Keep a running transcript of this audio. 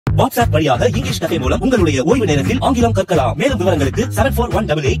WhatsApp வழியாக English cafe மூலம் உங்களுடைய ஓய்வு நேரத்தில் ஆங்கிலம் கற்கலாம். மேலும் விவரங்களுக்கு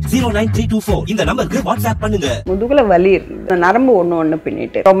 7418809324 இந்த நம்பருக்கு வாட்ஸ்அப் பண்ணுங்க. முதுகுல வலி இருக்கு, நரம்பு ஒண்ணு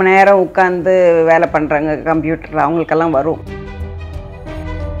பின்னிட்டு ரொம்ப நேரம் உட்கார்ந்து வேலை பண்றாங்க கம்ப்யூட்டர், அவங்களுக்கெல்லாம் வரும்.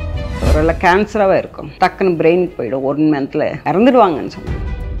 ஒருவேளை கேன்சராகவே இருக்கும், டக்குன்னு பிரெயினுக்கு போயிடும், 1 மந்த்ல இறந்துடுவாங்கன்னு சொன்னாங்க.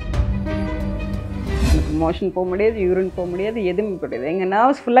 எனக்கு மோஷன் போக முடியாது, யூரின் போக முடியாது, எதுவுமே முடியாது. எங்கள்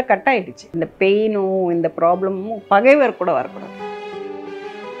நர்வ்ஸ் ஃபுல்லாக கட் ஆகிடுச்சு. இந்த பெயினும் இந்த ப்ராப்ளமும் பகைவர் கூட வரக்கூடாது.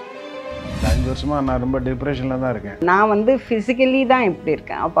 5 வருஷமா நான் ரொம்ப டிப்ரெஷனில் தான் இருக்கேன். நான் வந்து ஃபிசிக்கலி தான் இப்படி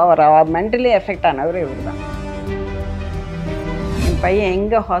இருக்கேன். அப்போ அவர் மென்டலி எஃபெக்ட் ஆனவர் இவர் தான். என் பையன்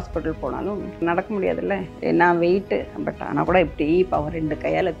எங்கே ஹாஸ்பிட்டல் போனாலும் நடக்க முடியாதுல்ல, நான் வெயிட்டு, பட் ஆனால் கூட இப்படி அவன் 2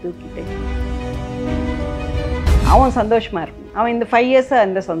 கையால் தூக்கிட்டு அவன் சந்தோஷமாக இருக்கும். அவன் இந்த 5 இயர்ஸாக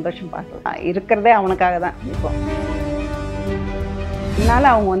அந்த சந்தோஷம் பார்க்கலாம், இருக்கிறதே அவனுக்காக தான். இப்போ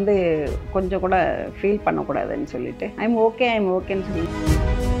அதனால் அவங்க வந்து கொஞ்சம் கூட ஃபீல் பண்ணக்கூடாதுன்னு சொல்லிட்டு ஐம் ஓகேன்னு சொல்லி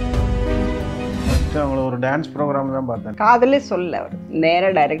அவங்கள ஒரு டான்ஸ் ப்ரோக்ராம் தான் பார்த்தேன். காதலே சொல்ல, அவர் நேராக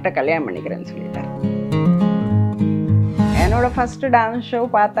டைரெக்டாக கல்யாணம் பண்ணிக்கிறேன்னு சொல்லிட்டார். என்னோட ஃபர்ஸ்ட் டான்ஸ் ஷோ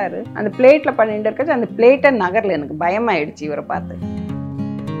பார்த்தாரு, அந்த பிளேட்டில் பண்ணிட்டு இருக்காச்சு, அந்த பிளேட்டை நகரில் எனக்கு பயமாயிடுச்சு இவரை பார்த்து.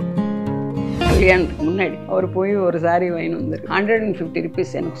 கல்யாணத்துக்கு முன்னாடி அவர் போய் ஒரு சாரி வாங்கி வந்துரு, 150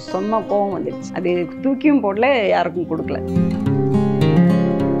 rupees. எனக்கு சொன்ன கோவம் வந்துடுச்சு. அது தூக்கியும் போடல, யாருக்கும் கொடுக்கல.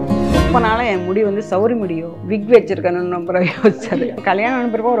 ரொம்ப நாளாக என் முடி வந்து சௌரி முடியோ விக் வச்சிருக்கணும்னு ரொம்ப யோசிச்சாரு. கல்யாணம்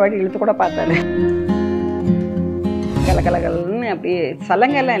அனுப்புறப்போ ஒரு வாட்டி இழுத்து கூட பார்த்தாரு. கலகலகல்னு அப்படியே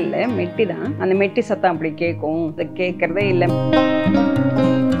சலங்கெல்லாம் இல்லை, மெட்டி தான். அந்த மெட்டி சத்தம் அப்படி கேட்கும், அதை கேட்கறதே இல்லை.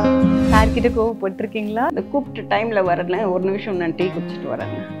 யார்கிட்ட கோவப்பட்டிருக்கீங்களா? இந்த கூப்பிட்ட டைமில் வரல, ஒரு நிமிஷம் நான் டீ குடிச்சிட்டு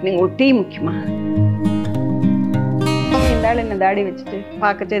வரேங்க, நீங்கள் ஒரு டீ முக்கியமா? இருந்தாலும் என்ன தாடி வச்சுட்டு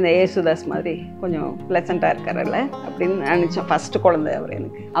பார்க்கச்சு இந்த ஏசுதாஸ் மாதிரி கொஞ்சம் ப்ளசண்ட்டாக இருக்காரல்ல அப்படின்னு நினச்சேன். ஃபஸ்ட்டு குழந்தை அவர்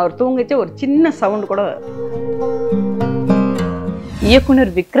எனக்கு. அவர் தூங்கிச்சு ஒரு சின்ன சவுண்டு கூட.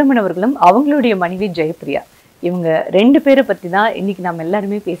 இயக்குனர் விக்ரமன் அவர்களும் அவங்களுடைய மனைவி ஜெயப்பிரியா, இவங்க 2 பேரை பற்றி தான் இன்றைக்கி நம்ம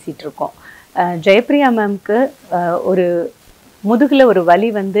எல்லாருமே பேசிகிட்டு இருக்கோம். ஜெயப்பிரியா மேம்க்கு ஒரு முதுகில் ஒரு வலி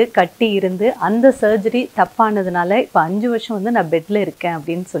வந்து கட்டி இருந்து அந்த சர்ஜரி தப்பானதுனால இப்போ 5 வருஷம் வந்து நான் பெட்டில் இருக்கேன்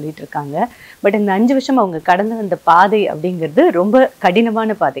அப்படின்னு சொல்லிட்டு இருக்காங்க. பட் இந்த 5 வருஷம் அவங்க கடந்து வந்த பாதை அப்படிங்கிறது ரொம்ப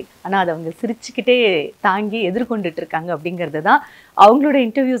கடினமான பாதை. ஆனால் அதை அவங்க சிரிச்சுக்கிட்டே தாங்கி எதிர்கொண்டுட்டு இருக்காங்க அப்படிங்கிறது தான் அவங்களோட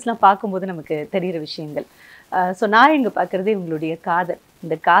இன்டர்வியூஸ்லாம் பார்க்கும்போது நமக்கு தெரிகிற விஷயங்கள். ஸோ நான் இங்கே பார்க்குறது இவங்களுடைய காதல்.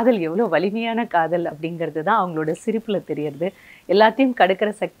 இந்த காதல் எவ்வளோ வலிமையான காதல் அப்படிங்கிறது தான் அவங்களோட சிரிப்பில் தெரியறது. எல்லாத்தையும்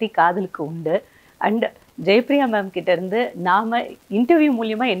கடக்கிற சக்தி காதலுக்கு உண்டு. அண்ட் ஜெயப்பிரியா மேம் கிட்ட இருந்து நாம் இன்டர்வியூ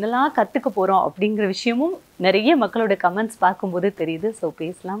மூலியமாக என்னெல்லாம் கற்றுக்க போகிறோம் அப்படிங்கிற விஷயமும் நிறைய மக்களோட கமெண்ட்ஸ் பார்க்கும்போது தெரியுது. ஸோ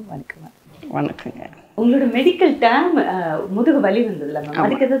பேசலாம். வணக்கம். வணக்கங்க. உங்களோட மெடிக்கல் டேம் முதுகு வலி வந்ததுல மேம்,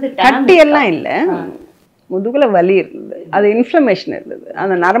 அதுக்கு ஏதாவது கட்டி எல்லாம் இல்லை, முதுகுல வலி இருந்தது, அது இன்ஃப்ளமேஷன் இருந்தது.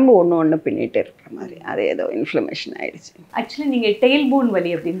 அந்த நரம்பு ஒன்று பின்னிட்டு இருக்கிற மாதிரி அது ஏதோ இன்ஃப்ளமேஷன் ஆயிடுச்சு. ஆக்சுவலி நீங்க டெயில் போன்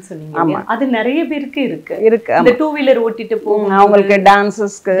வலி அப்படின்னு சொன்னீங்க, அது நிறைய பேருக்கு இருக்கு. அந்த 2 வீலர் ஓட்டிட்டு போகும் அவங்களுக்கு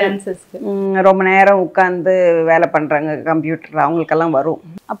டான்சஸ்க்கு ரொம்ப நேரம் உட்கார்ந்து வேலை பண்றாங்க கம்ப்யூட்டர், அவங்களுக்கெல்லாம் வரும்.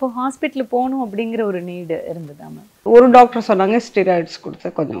 அப்போ ஹாஸ்பிட்டல் போகணும் அப்படிங்கிற ஒரு நீடு இருந்ததாம. ஒரு டாக்டர் சொன்னாங்க ஸ்டெராய்ட்ஸ்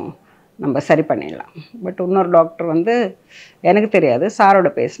கொடுத்து கொஞ்சம் நம்ம சரி பண்ணிடலாம். பட் இன்னொரு டாக்டர் வந்து எனக்கு தெரியாது,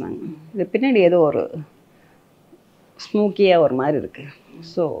 சாரோட பேசினாங்க, இது பின்னாடி ஏதோ ஒரு ஸ்மூக்கியாக ஒரு மாதிரி இருக்குது,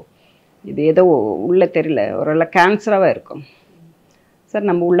 ஸோ இது ஏதோ உள்ளே தெரியல, ஒரு கேன்சராகவே இருக்கும் சார்,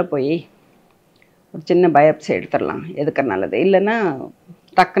 நம்ம உள்ளே போய் ஒரு சின்ன பயாப்சி எடுத்துடலாம், எதுக்கு நல்லது, இல்லைன்னா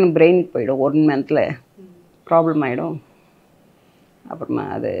டக்குன்னு பிரெயினுக்கு போயிடும், 1 மந்த்தில் ப்ராப்ளம் ஆகிடும், அப்புறமா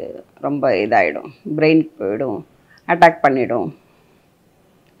அது ரொம்ப இதாகிடும், பிரெயினுக்கு போயிடும், அட்டாக் பண்ணிவிடும்,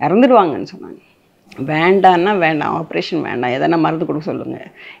 இறந்துடுவாங்கன்னு சொன்னாங்க. வேண்டான்னா வேண்டாம், ஆப்ரேஷன் வேண்டாம், எதனா மருந்து கொடுக்க சொல்லுங்கள்,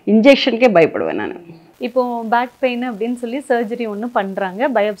 இன்ஜெக்ஷனுக்கே பயப்படுவேன் நான். இப்போ பேக் பெயின் அப்படின்னு சொல்லி சர்ஜரி ஒன்று பண்ணுறாங்க,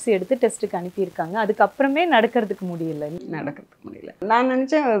 பயாப்சி எடுத்து டெஸ்ட்டுக்கு அனுப்பியிருக்காங்க, அதுக்கப்புறமே நடக்கிறதுக்கு முடியல. நான்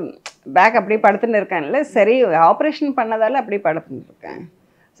நினச்சேன் பேக் அப்படியே படுத்துன்னு இருக்கேன்ல, சரி ஆப்ரேஷன் பண்ணதால் அப்படியே படுத்துன்னு இருக்கேன்,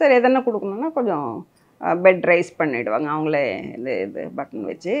 சரி எதனா கொடுக்கணுன்னா கொஞ்சம் பெட் ரைஸ் பண்ணிவிடுவாங்க அவங்களே, இது பட்டன்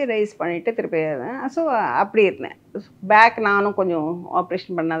வச்சு ரைஸ் பண்ணிவிட்டு திருப்பி. ஸோ அப்படி இருந்தேன். பேக் நானும் கொஞ்சம்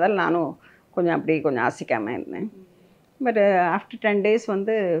ஆப்ரேஷன் பண்ணதால் நானும் கொஞ்சம் அப்படி கொஞ்சம் அசைக்காமல் இருந்தேன். பட் ஆஃப்டர் 10 days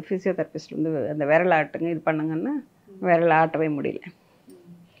வந்து ஃபிசியோதெரபிஸ்ட் வந்து அந்த விரல் ஆட்டுங்க இது பண்ணுங்கன்னா விரல் ஆட்டவே முடியல,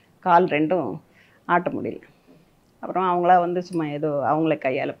 கால் 2ம் ஆட்ட முடியல. அப்புறம் அவங்களா வந்து சும்மா ஏதோ அவங்கள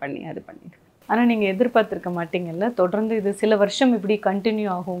கையால் பண்ணி அது பண்ணிட்டு. ஆனால் நீங்கள் எதிர்பார்த்துருக்க மாட்டீங்கல்ல, தொடர்ந்து இது சில வருஷம் இப்படி கண்டினியூ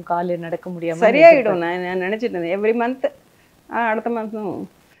ஆகும், கால் நடக்க முடியாமல் சரியாயிடும். நான் நினச்சிட்டு இருந்தேன் எவ்ரி மந்த், அடுத்த மந்த்தும்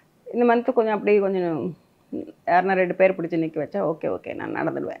இந்த மந்த்து கொஞ்சம் அப்படியே கொஞ்சம் யாருன்னா 2 பேர் பிடிச்சி நிற்க வச்சா ஓகே நான்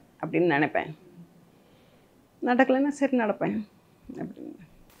நடந்துடுவேன் அப்படின்னு நினைப்பேன். நடக்கலைன்னா சரி நடப்பேன் அப்படின்னு.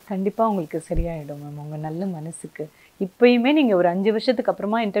 கண்டிப்பா உங்களுக்கு சரியாயிடும் மேம். உங்க நல்ல மனசுக்கு இப்பயுமே நீங்க ஒரு 5 வருஷத்துக்கு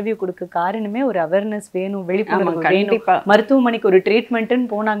அப்புறமா இன்டர்வியூ கொடுக்க காரணமே ஒரு அவேர்னஸ் வேணும், விழிப்புணர்வு வேணும். கண்டிப்பா மருத்துவமனைக்கு ஒரு ட்ரீட்மெண்ட்னு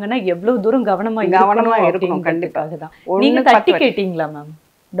போனாங்கன்னா எவ்வளவு தூரம் கவனமா இருக்கணும். கண்டிப்பா தான். நீங்க தட்டி கேட்டீங்களா மேம்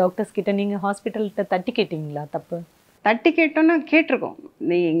டாக்டர்ஸ் கிட்ட? நீங்க ஹாஸ்பிட்டல்கிட்ட தட்டி கேட்டீங்களா? தப்பு தட்டி கேட்டோன்னா கேட்டிருக்கோம்.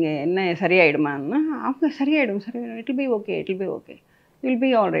 நீங்கள் என்ன சரியாயிடுமான்னா அவங்க சரியாயிடும் it be okay will be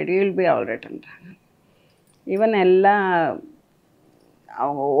ஆல்ரைட்ன்றாங்க. Even எல்லாம்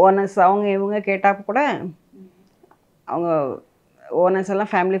அவங்க ஓனர்ஸ் அவங்க இவங்க கேட்டால் கூட அவங்க ஓனர்ஸ்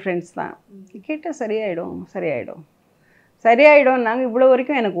எல்லாம் ஃபேமிலி ஃப்ரெண்ட்ஸ் தான். கேட்டால் சரியாயிடும். நாங்கள் இவ்வளோ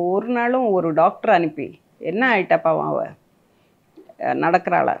வரைக்கும் எனக்கு ஒரு நாளும் ஒரு டாக்டர் அனுப்பி என்ன ஆயிட்டாப்பா அவ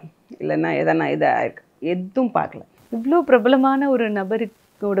நடக்கிறாளா இல்லைன்னா எதனா இதாக இருக்கு எதுவும் பார்க்கல. இவ்வளோ பிரபலமான ஒரு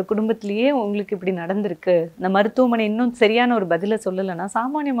நபருக்கோட குடும்பத்திலேயே உங்களுக்கு இப்படி நடந்திருக்கு. இந்த மருத்துவமனை இன்னும் சரியான ஒரு பதிலை சொல்லலைன்னா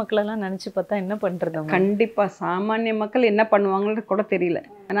சாமானிய மக்களெல்லாம் நினச்சி பார்த்தா என்ன பண்ணுறது? கண்டிப்பாக சாமானிய மக்கள் என்ன பண்ணுவாங்கன்னு கூட தெரியல.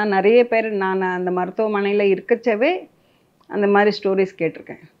 ஆனால் நிறைய பேர் நான் அந்த மருத்துவமனையில் இருக்கச்சவே அந்த மாதிரி ஸ்டோரிஸ்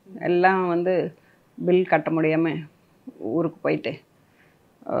கேட்டிருக்கேன். எல்லாம் வந்து பில் கட்ட முடியாமல் ஊருக்கு போயிட்டு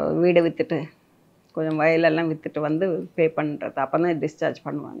வீடை விற்றுட்டு கொஞ்சம் வயலெல்லாம் விற்றுட்டு வந்து பே பண்ணுறது, அப்போ தான் டிஸ்சார்ஜ்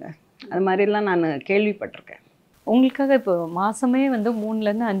பண்ணுவாங்க. அது மாதிரிலாம் நான் கேள்விப்பட்டிருக்கேன். உங்களுக்காக இப்போ மாதமே வந்து 3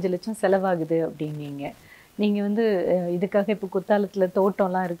 லட்சம் 5 லட்சம் செலவாகுது அப்படின்னீங்க. நீங்கள் வந்து இதுக்காக இப்போ குத்தாலத்தில்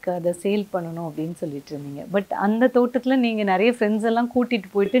தோட்டம்லாம் இருக்குது, அதை சேல் பண்ணணும் அப்படின்னு சொல்லிட்டு இருந்தீங்க. பட் அந்த தோட்டத்தில் நீங்கள் நிறைய ஃப்ரெண்ட்ஸ் எல்லாம் கூட்டிகிட்டு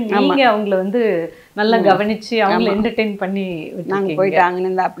போயிட்டு நீங்கள் அவங்கள வந்து நல்லா கவனித்து அவங்கள என்டர்டெயின் பண்ணி நாங்கள் போயிட்டு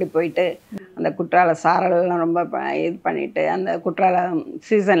அங்கேருந்து அப்படி போயிட்டு அந்த குற்றால சாரல்லாம் ரொம்ப இது பண்ணிவிட்டு அந்த குற்றால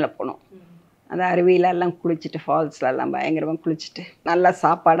சீசனில் போனோம். அந்த அருவியிலெல்லாம் குளிச்சுட்டு ஃபால்ஸ்லலாம் பயங்கரமாக குளிச்சுட்டு நல்லா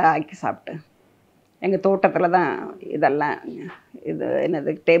சாப்பாடாக ஆக்கி சாப்பிட்டு எங்கள் தோட்டத்தில் தான் இதெல்லாம் இது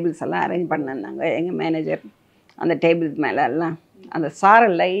என்னது டேபிள்ஸ் எல்லாம் அரேஞ்ச் பண்ணிருந்தாங்க. எங்கள் மேனேஜர் அந்த டேபிள்ஸ் மேலே எல்லாம் அந்த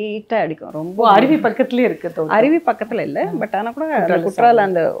சாரல் லைட்டாக அடிக்கும். ரொம்ப அருவி பக்கத்துலேயே இருக்குது. அருவி பக்கத்தில் இல்லை, பட் ஆனால் கூட அந்த குற்றால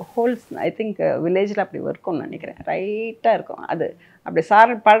அந்த ஹோல்ஸ் ஐ திங்க் வில்லேஜில் அப்படி இருக்கும்னு நினைக்கிறேன். ரைட்டாக இருக்கும். அது அப்படி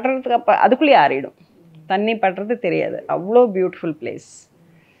சாரல் படுறதுக்கு அப்போ அதுக்குள்ளேயே ஆறிடும். தண்ணி படுறது தெரியாது. அவ்வளோ பியூட்டிஃபுல் பிளேஸ்.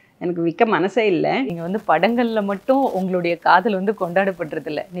 எனக்கு விற்க மனசே இல்லை. நீங்கள் வந்து படங்களில் மட்டும் உங்களுடைய காதல் வந்து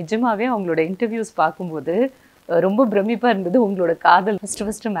கொண்டாடப்படுறதில்ல. நிஜமாகவே அவங்களோட இன்டர்வியூஸ் பார்க்கும்போது ரொம்ப பிரமிப்பாக இருந்தது. உங்களோட காதல்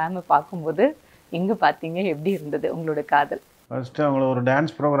ஃபஸ்ட்டு மேமை பார்க்கும்போது எங்கே பார்த்தீங்க, எப்படி இருந்தது உங்களோட காதல்? ஃபஸ்ட்டு அவங்கள ஒரு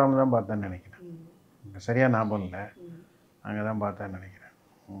டான்ஸ் ப்ரோக்ராம் தான் பார்த்தேன்னு நினைக்கிறேன். சரியாக ஞாபகம் இல்லை, அங்கே தான் பார்த்தேன்னு நினைக்கிறேன்.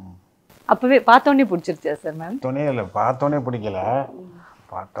 அப்போவே பார்த்தோன்னே பிடிச்சிருச்சா சார் மேம்? பார்த்தோன்னே பிடிக்கல,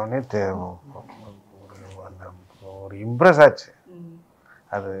 பார்த்தோன்னே ஒரு இம்ப்ரெஸ் ஆச்சு.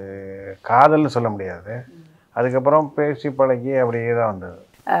 அது காதல்னு சொல்ல முடியாது. அதுக்கப்புறம் பேசி பழகி அப்படியே தான் வந்தது.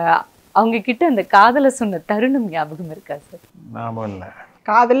 அவங்க கிட்ட அந்த காதலை சொன்ன தருணம் ஞாபகம் இருக்கா சார்? ஞாபகம் இல்லை.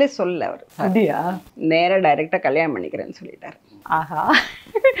 காதலே சொல்ல அவர். அப்படியா? நேராக டைரெக்டாக கல்யாணம் பண்ணிக்கிறேன்னு சொல்லிட்டார். ஆஹா,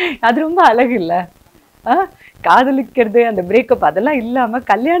 அது ரொம்ப அழகு இல்லை? காதலிக்கிறது அந்த பிரேக்கப் அதெல்லாம் இல்லாமல்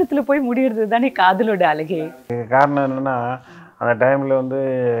கல்யாணத்தில் போய் முடியறது தானே காதலோட அழகே. காரணம் என்னென்னா அந்த டைமில் வந்து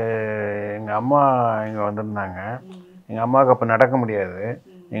எங்கள் அம்மா இங்கே வந்திருந்தாங்க. எங்கள் அம்மாவுக்கு அப்போ நடக்க முடியாது.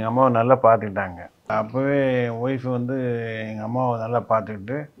 எங்கள் அம்மாவை நல்லா பார்த்துக்கிட்டாங்க. அப்போவே என் ஒய்ஃப் வந்து எங்கள் அம்மாவை நல்லா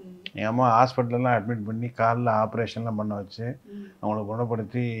பார்த்துக்கிட்டு எங்கள் அம்மா ஹாஸ்பிட்டலெலாம் அட்மிட் பண்ணி காலில் ஆப்ரேஷன்லாம் பண்ண வச்சு அவங்கள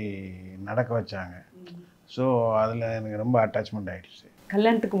குணப்படுத்தி நடக்க வச்சாங்க. ஸோ அதில் எனக்கு ரொம்ப அட்டாச்மெண்ட் ஆகிடுச்சு.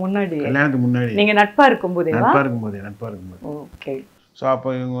 கல்யாணத்துக்கு முன்னாடி நீங்கள் நட்பாக இருக்கும்போதே? நட்பாக இருக்கும்போது. ஓகே. ஸோ அப்போ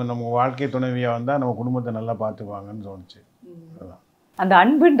இவங்க நம்ம வாழ்க்கை துணைவியாக வந்தால் நம்ம குடும்பத்தை நல்லா பார்த்துக்குவாங்கன்னு தோணுச்சு. அதுதான் அந்த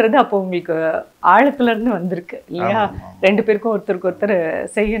அன்புன்றது அப்போ உங்களுக்கு ஆழத்துல இருந்து வந்திருக்கு இல்லையா? 2 பேருக்கும் ஒருத்தருக்கு ஒருத்தர்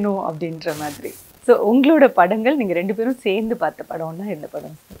செய்யணும் அப்படின்ற மாதிரி. ஸோ உங்களோட படங்கள் நீங்கள் 2 பேரும் சேர்ந்து பார்த்த படம்னா எந்த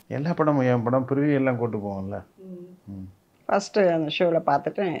படம்? எல்லா படமும் என் படம் பிரிவு எல்லாம் கூட்டு போவோம்ல. ஃபஸ்ட்டு அந்த ஷோவில்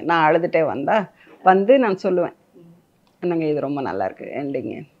பார்த்துட்டு நான் அழுதுகிட்டே வந்து நான் சொல்லுவேன், என்னங்க இது ரொம்ப நல்லாயிருக்கு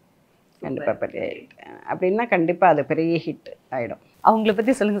எண்டிங்கு, கண்டிப்பாக பெரிய ஹிட் அப்படின்னா கண்டிப்பாக அது பெரிய ஹிட் ஆகிடும். அவங்கள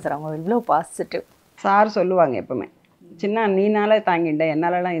பற்றி சொல்லுங்கள் சார். அவங்க இவ்வளோ பாசிட்டிவ். சார் சொல்லுவாங்க எப்பவுமே, சின்ன நீனாலே தாங்கிட்டேன்,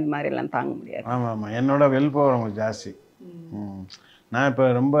 என்னாலலாம் இது மாதிரிலாம் தாங்க முடியாது. ஆமாம், என்னோட வெல் பவர் அவங்களுக்கு ஜாஸ்தி. நான் இப்போ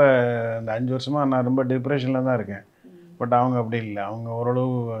ரொம்ப இந்த 5 வருஷமாக நான் ரொம்ப டிப்ரெஷனில் தான் இருக்கேன். பட் அவங்க அப்படி இல்லை, அவங்க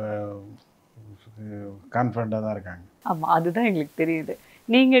ஓரளவு கான்ஃபிடண்ட்டாக தான் இருக்காங்க. ஆமாம், அதுதான் எங்களுக்கு தெரியுது.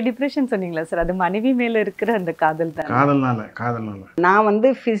 நீங்கள் டிப்ரெஷன் சொன்னீங்களா சார், அது மனைவி மேலே இருக்கிற அந்த காதல் தான்? காதல்னால நான் வந்து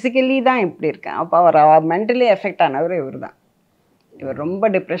ஃபிசிக்கலி தான் இப்படி இருக்கேன். அப்போ அவர் மென்டலி எஃபெக்ட் ஆனவர் இவர் தான். இவர் ரொம்ப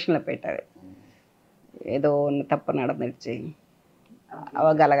டிப்ரெஷனில் போயிட்டார். ஏதோ ஒன்று தப்பு நடந்துடுச்சு,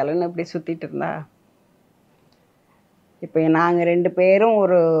 அவள் கலகலன்னு இப்படி சுற்றிட்டு இருந்தா. இப்போ நாங்கள் 2 பேரும்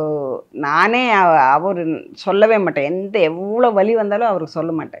நானே அவர் சொல்லவே மாட்டேன். எவ்வளோ வலி வந்தாலும் அவருக்கு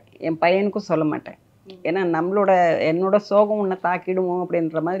சொல்ல மாட்டேன், என் பையனுக்கும் சொல்ல மாட்டேன். ஏன்னா என்னோட சோகம் ஒன்று தாக்கிடுமோ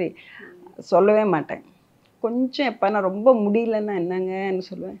அப்படின்ற மாதிரி சொல்லவே மாட்டேன். கொஞ்சம் எப்போ நான் ரொம்ப முடியலன்னா என்னங்கன்னு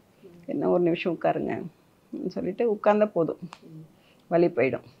சொல்லுவேன், என்ன ஒரு நிமிஷம் உட்காருங்க சொல்லிட்டு உட்கார்ந்தா போதும், வலி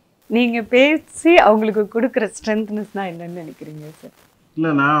போயிடும். நீங்கள் பேசி அவங்களுக்கு கொடுக்குற ஸ்ட்ரென்த்னஸ்னால் என்னன்னு நினைக்கிறீங்க சார்?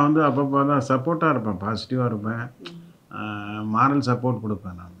 இல்லை, நான் வந்து அப்பப்போ தான் சப்போர்ட்டாக இருப்பேன், பாசிட்டிவாக இருப்பேன், மாரல் சப்போர்ட்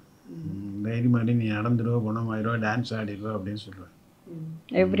கொடுப்பேன். நான் தைரியம் மாதிரி நீ நடந்துடுவா, குணமாயிடுவா, டான்ஸ் ஆடிடுவா அப்படின்னு சொல்லுவேன்.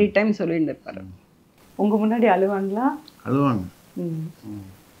 எவ்ரி டைம் சொல்லிட்டு இருப்பாரு. உங்கள் முன்னாடி அழுவாங்களா? அழுவாங்க,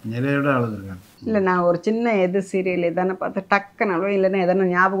 நிறைய விட அழுதுருக்காங்க. இல்லை, நான் ஒரு சின்ன சீரியல் எதானே பார்த்து டக்குன்னு அழுவேன். இல்லைன்னா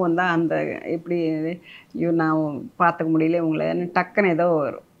எதனா ஞாபகம் வந்தால் அந்த எப்படி ஐயோ நான் பார்த்துக்க முடியல உங்களை டக்குன்னு ஏதோ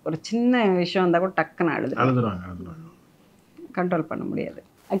ஒரு சின்ன விஷயம் இருந்தால் கூட டக்குன்னு அழுதுருவாங்க. கண்ட்ரோல் பண்ண முடியாது.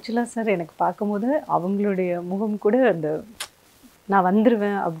 ஆக்சுவலாக சார் எனக்கு பார்க்கும்போது அவங்களுடைய முகம் கூட அந்த நான்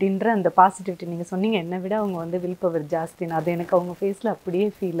வந்துடுவேன் அப்படின்ற அந்த பாசிட்டிவிட்டி நீங்கள் சொன்னீங்க, என்னை விட அவங்க வந்து வில் பவர் ஜாஸ்தின்னு, அது எனக்கு அவங்க ஃபேஸில் அப்படியே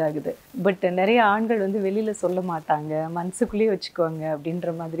ஃபீல் ஆகுது. பட் நிறைய ஆண்கள் வந்து வெளியில் சொல்ல மாட்டாங்க, மனசுக்குள்ளேயே வச்சுக்குவாங்க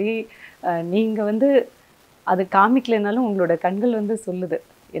அப்படின்ற மாதிரி. நீங்கள் வந்து அது காமிக்கலைனாலும் உங்களோட கண்கள் வந்து சொல்லுது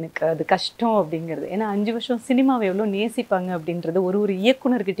எனக்கு அது கஷ்டம் அப்படிங்கிறது. ஏன்னா 5 வருஷம் சினிமாவை எவ்வளோ நேசிப்பாங்க அப்படின்றது ஒரு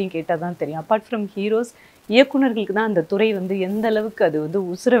இயக்குனர்கிட்டையும் கேட்டால் தான் தெரியும். அப்பார்ட் ஃப்ரம் ஹீரோஸ், இயக்குனர்களுக்கு தான் அந்த துறை வந்து எந்த அளவுக்கு அது வந்து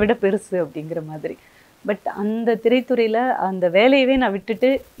உசுரை விட பெருசு அப்படிங்கிற மாதிரி. பட் அந்த திரைத்துறையில் அந்த வேலையவே நான் விட்டுட்டு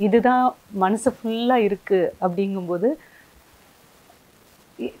இதுதான் மனசு ஃபுல்லாக இருக்குது அப்படிங்கும்போது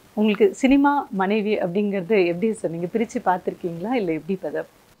உங்களுக்கு சினிமா மனைவி அப்படிங்கிறது எப்படி சார் நீங்கள் பிரித்து பார்த்துருக்கீங்களா இல்லை எப்படி பதம்?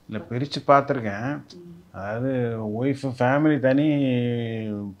 இல்லை, பிரித்து பார்த்துருக்கேன். அதாவது ஒய்ஃபு ஃபேமிலி தனி,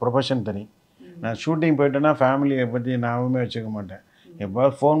 ப்ரொஃபஷன் தனி. நான் ஷூட்டிங் போயிட்டேன்னா ஃபேமிலியை பற்றி நானுமே வச்சுக்க மாட்டேன்.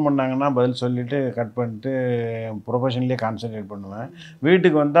 எப்போது ஃபோன் பண்ணாங்கன்னா பதில் சொல்லிவிட்டு கட் பண்ணிட்டு ப்ரொஃபஷன்லேயே கான்சன்ட்ரேட் பண்ணுவேன்.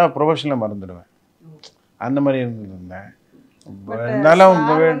 வீட்டுக்கு வந்தால் ப்ரொஃபஷனில் மறந்துடுவேன். அந்த மாதிரி இருந்தேன். இருந்தாலும்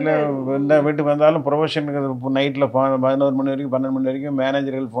இப்போ வீட்டுக்கு வந்தாலும் ப்ரொஃபஷனுக்கு இப்போ நைட்டில் 11 மணி வரைக்கும் 12 மணி வரைக்கும்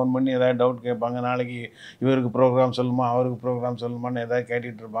மேனேஜர்கள் ஃபோன் பண்ணி ஏதாவது டவுட் கேட்பாங்க. நாளைக்கு இவருக்கு ப்ரோக்ராம் சொல்லுமா, அவருக்கு ப்ரோக்ராம் சொல்லுமான்னு ஏதாவது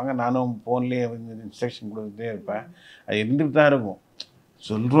கேட்டுகிட்டு இருப்பாங்க. நானும் ஃபோன்லேயே இன்ஸ்ட்ரக்ஷன் கொடுத்துட்டே இருப்பேன். அது இருந்துட்டு தான் இருக்கும்.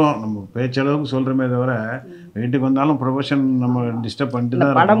 சொல்கிறோம், நம்ம பேச்சளவுக்கு சொல்கிறோமே தவிர வீட்டுக்கு வந்தாலும் ப்ரொஃபஷன் நம்ம டிஸ்டர்ப் பண்ணிட்டு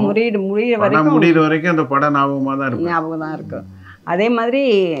தான் படம் முடிகிற வரைக்கும் அந்த படம் ஞாபகமாக தான் இருக்கும். ஞாபகம் தான் இருக்கும். அதே மாதிரி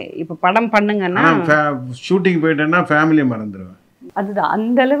இப்போ படம் பண்ணுங்கன்னா ஷூட்டிங் போயிட்டேன்னா ஃபேமிலியை மறந்துடுவேன். அதுதான்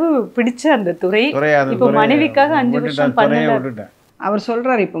அந்த அளவு பிடிச்ச அந்த துறை. இப்போ மனைவிக்காக 5 வருஷம் விட்டுட்டேன். அவர்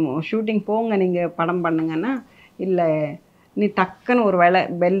சொல்கிறார், இப்போ ஷூட்டிங் போங்க நீங்கள் படம் பண்ணுங்கன்னா, இல்லை நீ டக்குன்னு ஒரு வேலை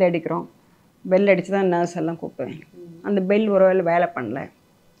பெல் அடிக்கிறோம், பெல் அடித்து தான் நர்ஸ் எல்லாம் கூப்பிடுவேன். அந்த பெல் ஒரு வேலை பண்ணல,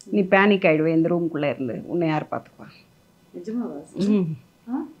 நீ பேனிக் ஆகிடுவேன் இந்த ரூம்குள்ளே இருந்து, உன்னை யார் பார்த்துக்குவா?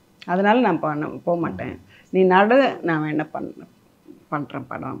 அதனால் நான் போக மாட்டேன், நீ நடு, நான் என்ன பண்ணுறேன்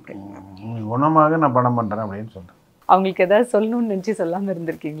படம் அப்படின்னு குணமாக நான் படம் பண்ணுறேன் அப்படின்னு சொல்கிறேன். அவங்களுக்கு ஏதாவது சொல்லணும்னு நினச்சி சொல்லாமல்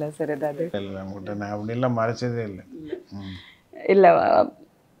இருந்திருக்கீங்களா சார்? ஏதாவது இல்லை, அவங்ககிட்ட நான் அப்படிலாம் மறைச்சதே இல்லை. இல்லை,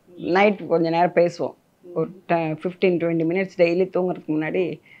 நைட் கொஞ்சம் நேரம் பேசுவோம், ஒரு 15-20 மினிட்ஸ் டெய்லி தூங்குறதுக்கு முன்னாடி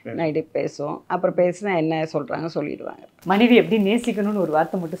நைட்டு பேசுவோம். அப்புறம் பேசினா என்ன சொல்கிறாங்க சொல்லிடுவாங்க. மனைவி எப்படி நேசிக்கணும்னு ஒரு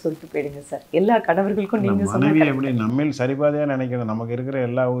வார்த்தை மட்டும் சொல்லிட்டு போயிடுங்க சார். எல்லா கடவுள்களுக்கும் நீங்கள் மனைவி எப்படி நம்மில் சரிபாதையாக நினைக்கிறது. நமக்கு இருக்கிற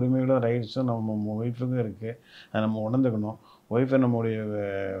எல்லா உரிமைகளும் ரைட்ஸும் நம்ம ஒய்ஃபுக்கும் இருக்குது. அதை நம்ம உணர்ந்துக்கணும். ஒய்ஃபை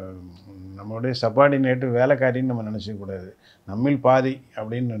நம்மளுடைய சப்பார்டினேட்டு வேலைக்காரின்னு நம்ம நினச்சிக்கூடாது. நம்மில் பாதி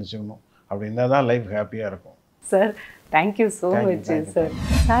அப்படின்னு நினச்சிக்கணும். அப்படி இருந்தால் தான் லைஃப் ஹாப்பியாக இருக்கும். Sir thank you so much sir.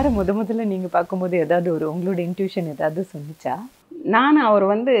 Sir முதல்ல நீங்கள் பார்க்கும்போது ஏதாவது உங்களோட இன்ட்யூஷன் ஏதாவது சொன்னிச்சா? அவர்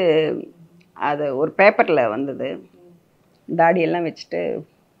வந்து அது ஒரு பேப்பரில் வந்தது, தாடியெல்லாம் வச்சுட்டு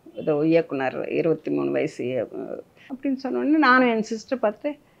ஏதோ இயக்குனர் 23 வயசு அப்படின்னு சொன்னோடனே நானும் என் சிஸ்டர்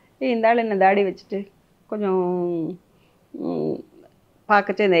பார்த்துட்டு இந்த ஆள் என்ன தாடி வச்சுட்டு கொஞ்சம்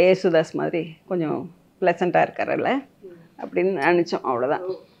பார்க்கச்சே இந்த ஏசுதாஸ் மாதிரி கொஞ்சம் ப்ளசண்ட்டாக இருக்காரல்ல அப்படின்னு நினச்சோம். அவ்வளோதான்.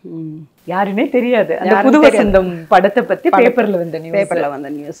 யாருமே தெரியாது. அந்த புது வசந்தம் படத்தை பற்றி பேப்பரில் வந்த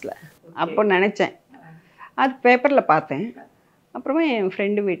நியூஸில் அப்போ நினச்சேன். அது பேப்பரில் பார்த்தேன். அப்புறமா என்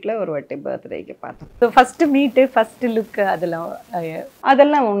ஃப்ரெண்டு வீட்டில் ஒரு வாட்டி பர்த்டேக்கு பார்த்தோம். ஸோ ஃபஸ்ட்டு மீட்டு ஃபஸ்ட்டு லுக்கு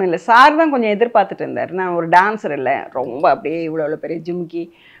அதெல்லாம் ஒன்றும் இல்லை. சார் தான் கொஞ்சம் எதிர்பார்த்துட்டு இருந்தார். நான் ஒரு டான்ஸர் இல்லை, ரொம்ப அப்படியே இவ்வளோ பெரிய ஜிம்கி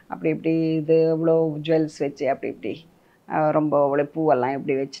அப்படி இப்படி இது இவ்வளோ ஜுவல்ஸ் வச்சு அப்படி இப்படி ரொம்ப அவ்வளோ பூவெல்லாம்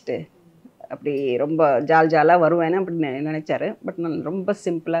இப்படி வச்சுட்டு அப்படி ரொம்ப ஜாலாக வருவேன்னு அப்படி நினச்சாரு. பட் நான் ரொம்ப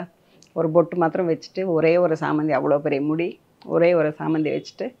சிம்பிளாக ஒரு பொட்டு மாத்திரம் வச்சுட்டு, ஒரே ஒரு சாமந்தி, அவ்வளோ பெரிய முடி, ஒரே ஒரு சாமந்தி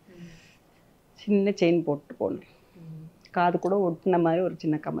வச்சுட்டு சின்ன செயின் போட்டு போனேன். காது கூட ஒட்டின மாதிரி ஒரு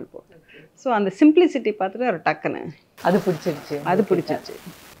சின்ன கமல் போட்டு. ஸோ அந்த சிம்பிளிசிட்டி பார்த்துட்டு ஒரு டக்குன்னு அது பிடிச்சிருச்சு.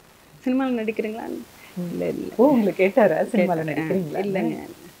 சினிமாவில் நடிக்கிறீங்களா? இல்லை இல்லை. ஓ, உங்களை கேட்டாரா சினிமாவில் நடிக்கிறீங்களா? இல்லைங்க.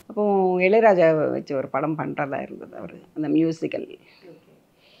 அப்போ இளையராஜா வச்சு ஒரு படம் பண்ணுறதா இருந்தது அவர், அந்த மியூசிக்கல்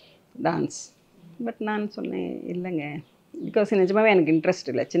டான்ஸ். பட் நான் சொன்னேன் இல்லைங்க, பிகாஸ் நிஜமாகவே எனக்கு இன்ட்ரெஸ்ட்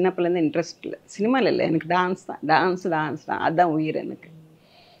இல்லை, சின்ன பிள்ளைலேருந்து இன்ட்ரெஸ்ட் இல்லை சினிமாவில். இல்லை, எனக்கு டான்ஸ் தான், டான்ஸ் தான், அதுதான் உயிர் எனக்கு.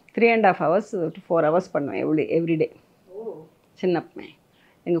 3.5 hours to 4 hours பண்ணுவேன் எவ்ரிடே. சின்ன பையன்.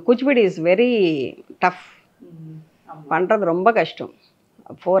 எங்கள் குச்சிப்புடி இஸ் வெரி டஃப், பண்ணுறது ரொம்ப கஷ்டம்.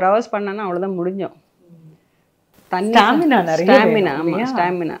 4 hours பண்ணேன்னா அவ்வளோதான் முடிஞ்சோம். ஸ்டாமினா. ஆமாம்,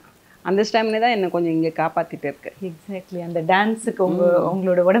 ஸ்டாமினா. அந்த ஸ்டாமினா தான் என்ன கொஞ்சம் இங்கே காப்பாற்றிட்டு இருக்கு. எக்ஸாக்ட்லி அந்த டான்ஸுக்கு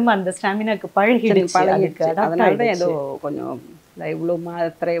உங்களோட உடம்பு அந்த ஸ்டாமினாக்கு பழகிடுச்சு. அதனால தான் ஏதோ கொஞ்சம் இவ்வளோ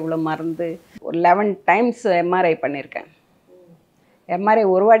மாத்திரை இவ்வளோ மருந்து ஒரு 11 டைம்ஸ் எம்ஆர்ஐ பண்ணியிருக்கேன். எம்ஆர்ஐ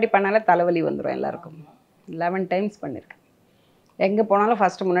ஒரு வாட்டி பண்ணாலே தலைவலி வந்துடும் எல்லாருக்கும். 11 டைம்ஸ் பண்ணியிருக்கேன். எங்கே போனாலும்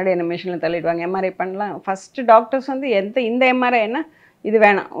ஃபஸ்ட்டு முன்னாடி என்ன மிஷினில் தள்ளிடுவாங்க. எம்ஆர்ஐ பண்ணலாம். ஃபஸ்ட்டு டாக்டர்ஸ் வந்து இந்த எம்ஆர்ஐன்னா இது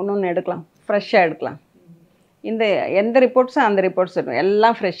வேணாம், இன்னொன்று எடுக்கலாம், ஃப்ரெஷ்ஷாக எடுக்கலாம். எந்த ரிப்போர்ட்ஸும் அந்த ரிப்போர்ட்ஸ் இருக்கும்,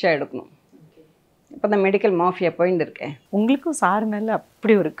 எல்லாம் ஃப்ரெஷ்ஷாக எடுக்கணும். இப்போ தான் மெடிக்கல் மாஃபியா போயின்னு இருக்கேன். உங்களுக்கும் சார் மேலே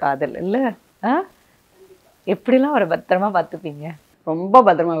அப்படி ஒரு காதல் இல்லை? எப்படிலாம் அவரை பத்திரமா பார்த்துப்பீங்க? ரொம்ப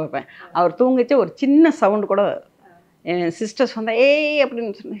பத்திரமா பார்ப்பேன். அவர் தூங்கிச்சு ஒரு சின்ன சவுண்டு கூட என் சிஸ்டர்ஸ் வந்தால் ஏய்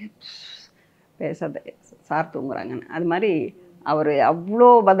அப்படின்னு சொன்னேன், பேசாத சார் தூங்குறாங்கன்னு. அது மாதிரி அவர் அவ்வளோ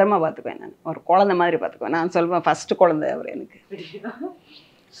பத்திரமா பார்த்துக்குவேன். நான் ஒரு குழந்தை மாதிரி பார்த்துக்குவேன். நான் சொல்லுவேன் ஃபஸ்ட்டு குழந்தை அவர் எனக்கு.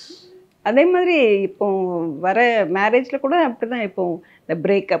 அதே மாதிரி இப்போ வர மேரேஜில் கூட அப்படி தான். இப்போ இந்த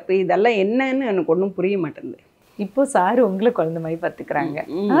பிரேக்கப்பு இதெல்லாம் என்னன்னு எனக்கு ஒன்றும் புரிய மாட்டேங்குது. இப்போ சார் உங்களை குழந்தை மாதிரி பார்த்துக்கிறாங்க.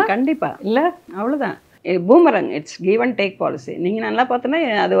 கண்டிப்பாக இல்லை, அவ்வளோதான். பூமரங், it's give and take policy. நீங்கள் நல்லா பார்த்தோன்னா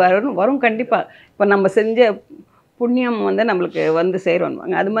அது வரும் கண்டிப்பாக. இப்போ நம்ம செஞ்ச புண்ணியம் வந்து நம்மளுக்கு வந்து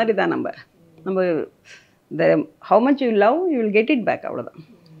சேருவாங்க. அது மாதிரி தான் நம்ம இந்த how much you love you will get it back. அவ்வளோதான்.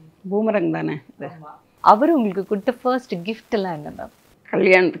 பூமரங் தானே இது. அவர் உங்களுக்கு கொடுத்த ஃபர்ஸ்ட் கிஃப்ட் எல்லாம் என்ன மேம்?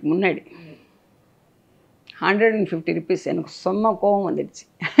 கல்யாணத்துக்கு முன்னாடி 150 ருபீஸ். எனக்கு சொன்ன கோவம் வந்துடுச்சு.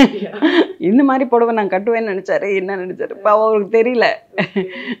 இந்த மாதிரி புடவை நான் கட்டுவேன்னு நினச்சாரு. என்ன நினச்சாரு இப்போ அவருக்கு தெரியல.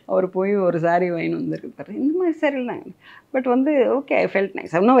 அவர் போய் ஒரு சாரி வாங்கி வந்துருக்காரு. இந்த மாதிரி சரியில்லைங்க. பட் வந்து ஓகே, ஐ ஃபெல்ட்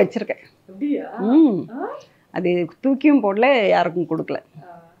நைஸ். இன்னும் வச்சுருக்கேன். அது தூக்கியும் போடல, யாருக்கும் கொடுக்கல.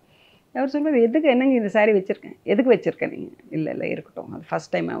 அவர் சொல்லுவார், எதுக்கு என்னங்க இந்த சாரி வச்சுருக்கேன், எதுக்கு வச்சுருக்கேன் நீங்கள்? இல்லை இருக்கட்டும், அது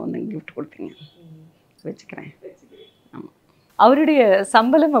ஃபஸ்ட் டைம் வந்து கிஃப்ட் கொடுத்தீங்க, வச்சுக்கிறேன். ஆமாம். அவருடைய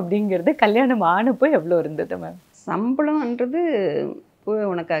சம்பளம் அப்படிங்கிறது கல்யாணம் ஆனப்போ எவ்வளோ இருந்தது மேம்? சம்பளம்ன்றது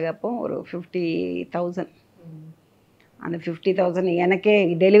உனக்காக அப்போ ஒரு 50,000. அந்த 50,000 எனக்கே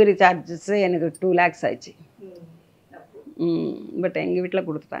டெலிவரி சார்ஜஸ் எனக்கு 2 lakhs ஆயிடுச்சு. பட் எங்கள் வீட்டில்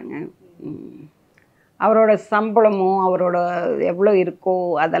கொடுத்துட்டாங்க. அவரோட சம்பளமும் அவரோட எவ்வளோ இருக்கோ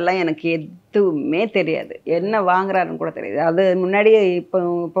அதெல்லாம் எனக்கு எதுவுமே தெரியாது. என்ன வாங்குறாருன்னு கூட தெரியாது. அது முன்னாடியே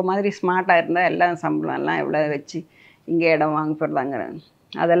இப்போ மாதிரி ஸ்மார்ட்டாக இருந்தால் எல்லாம் சம்பளம்லாம் எவ்வளோ வச்சு இங்கே இடம் வாங்க போடுறாங்க,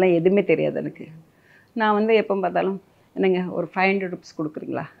 அதெல்லாம் எதுவுமே தெரியாது எனக்கு. நான் வந்து எப்போ பார்த்தாலும் என்னங்க ஒரு 500 rupees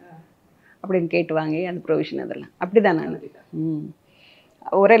கொடுக்குறீங்களா அப்படின்னு கேட்டு வாங்கி அந்த ப்ரொவிஷன் அதெல்லாம் அப்படி தான் நான்.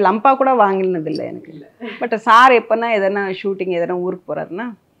 ஒரே லம்பாக கூட வாங்கினதில்லை எனக்கு. பட் சார் எப்போனா எதனா ஷூட்டிங் எதனா ஊருக்கு போகிறாருன்னா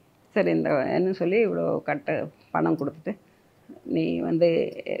சரி இந்த என்ன சொல்லி இவ்வளோ பணம் கொடுத்துட்டு நீ வந்து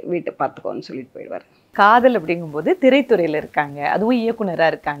வீட்டை பார்த்துக்கோன்னு சொல்லிட்டு போயிடுவார். காதல் அப்படிங்கும்போது திரைத்துறையில் இருக்காங்க, அதுவும்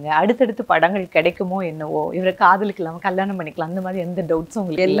இயக்குனராக இருக்காங்க. அடுத்தடுத்து படங்கள் கிடைக்குமோ என்னவோ, இவரை காதலிக்கலாம், கல்யாணம் பண்ணிக்கலாம், அந்த மாதிரி எந்த டவுட்ஸும்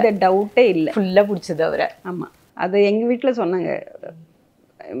உங்களுக்கு? எந்த டவுட்டே இல்லை. ஃபுல்லாக பிடிச்சது அவரை. ஆமாம், அது எங்கள் வீட்டில் சொன்னாங்க.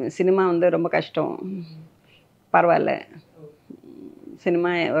 சினிமா வந்து ரொம்ப கஷ்டம், பரவாயில்ல,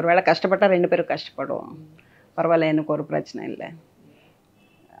 சினிமா ஒரு வேளை கஷ்டப்பட்டால் 2 பேரும் கஷ்டப்படுவோம், பரவாயில்ல, எனக்கு ஒரு பிரச்சனை இல்லை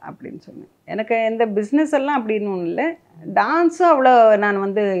அப்படின்னு சொன்னேன். எனக்கு இந்த பிஸ்னஸ் எல்லாம் அப்படின்னு ஒன்றும் இல்லை. டான்ஸும் அவ்வளோ நான்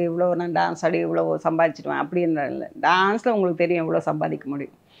வந்து இவ்வளோ நான் டான்ஸ் ஆடி இவ்வளோ சம்பாதிச்சிடுவேன் அப்படின்ற இல்லை. டான்ஸில் உங்களுக்கு தெரியும் இவ்வளோ சம்பாதிக்க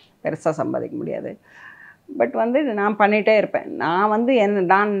முடியும், பெருசாக சம்பாதிக்க முடியாது. பட் வந்து நான் பண்ணிகிட்டே இருப்பேன். நான் வந்து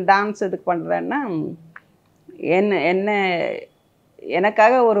டான்ஸ் இதுக்கு பண்ணுறேன்னா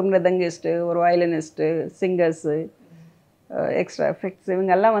எனக்காக ஒரு மிருதங்கிஸ்ட்டு, ஒரு வயலினிஸ்ட்டு, சிங்கர்ஸு, எக்ஸ்ட்ரா எஃபெக்ட்ஸ்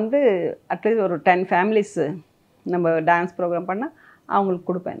இவங்கெல்லாம் வந்து அட்லீஸ்ட் ஒரு 10 ஃபேமிலிஸு நம்ம டான்ஸ் ப்ரோக்ராம் பண்ணால் அவங்களுக்கு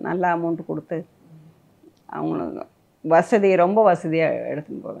கொடுப்பேன். நல்ல அமௌண்ட்டு கொடுத்து அவங்களுக்கு ரொம்ப வசதியாக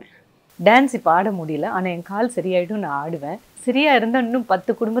எடுத்துன்னு போவேன். டான்ஸ் இப்போ ஆட முடியல, ஆனால் என் கால் சரியாயிடும், நான் ஆடுவேன். சரியாக இருந்தால் இன்னும்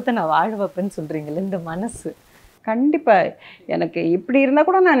 10 குடும்பத்தை நான் வாழ வைப்பேன்னு சொல்கிறீங்களே, இந்த மனசு. கண்டிப்பாக எனக்கு இப்படி இருந்தால்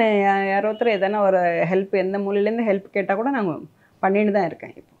கூட நான் யாரோ ஒருத்தர் எதனா ஒரு ஹெல்ப் எந்த மூலையிலேருந்து ஹெல்ப் கேட்டால் கூட நான் பண்ணிட்டு தான்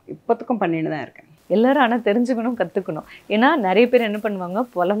இருக்கேன். இப்போத்துக்கும் பண்ணிட்டு தான் இருக்கேன். எல்லோரும் ஆனால் தெரிஞ்சுக்கணும், கற்றுக்கணும். ஏன்னா நிறைய பேர் என்ன பண்ணுவாங்க,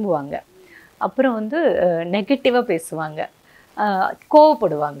 புலம்புவாங்க, அப்புறம் வந்து நெகட்டிவாக பேசுவாங்க,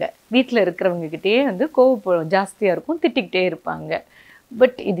 கோவப்படுவாங்க. வீட்டில் இருக்கிறவங்ககிட்டே வந்து கோவப்படும் ஜாஸ்தியாக இருக்கும், திட்டிக்கிட்டே இருப்பாங்க.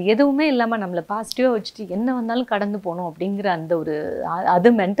 பட் இது எதுவுமே இல்லாமல் நம்மளை பாசிட்டிவாக வச்சுட்டு என்ன வந்தாலும் கடந்து போகணும் அப்படிங்கிற அந்த ஒரு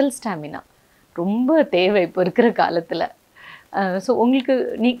அது மென்டல் ஸ்டாமினா ரொம்ப தேவை இப்போ இருக்கிற காலத்தில். ஸோ உங்களுக்கு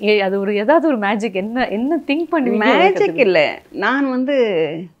அது ஒரு ஏதாவது ஒரு மேஜிக் என்ன திங்க் பண்ணி? மேஜிக் இல்லை, நான் வந்து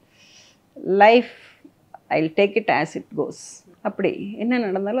life I will take it as it goes. அப்படி என்ன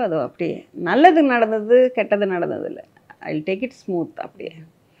நடந்தாலும் அது அப்படியே, நல்லது நடந்தது கெட்டது நடந்தது இல்லை, I will take it smooth. அப்படியே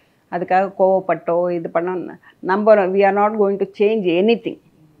அதுக்காக கோவப்பட்டோ இது பண்ண நம்ம we are not going to change any thing.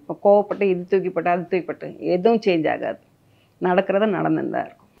 இப்போ கோவப்பட்டு இது தூக்கிப்பட்டு அது தூக்கிப்பட்டு எதுவும் சேஞ்ச் ஆகாது, நடக்கிறத நடந்துன்னு தான்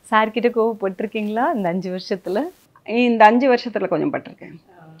இருக்கும். சார்கிட்ட கோவப்பட்டிருக்கீங்களா இந்த 5 வருஷத்தில்? இந்த 5 வருஷத்தில் கொஞ்சம் பட்டிருக்கேன்.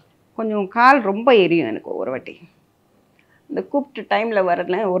 கொஞ்சம் கால் ரொம்ப எரியும் எனக்கு ஒரு வாட்டி. இந்த கூப்பிட்டு டைமில்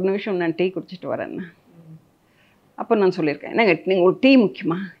வரல, ஒரு நிமிஷம் நான் டீ குடிச்சிட்டு வரேன்னா. அப்போ நான் சொல்லியிருக்கேன், என்னங்க நீங்கள் ஒரு டீ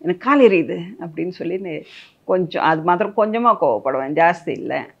முக்கியமா, எனக்கு கால் எரியுது அப்படின்னு சொல்லி கொஞ்சம் அது மாத்திரம் கொஞ்சமாக கோவப்படுவேன், ஜாஸ்தி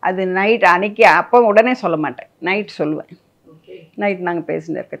இல்லை. அது நைட் அன்றைக்கி அப்போ உடனே சொல்ல மாட்டேன், நைட் சொல்லுவேன். நைட் நாங்கள்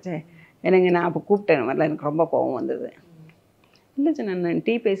பேசிட்டு இருக்கச்சே, என்னங்க நான் அப்போ கூப்பிட்டேன் வரல, எனக்கு ரொம்ப கோவம் வந்தது. இல்லை சார் நான்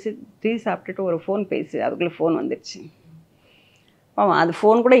டீ சாப்பிட்டுட்டு ஒரு ஃபோன் பேசி அதுக்குள்ளே ஃபோன் வந்துடுச்சு. அது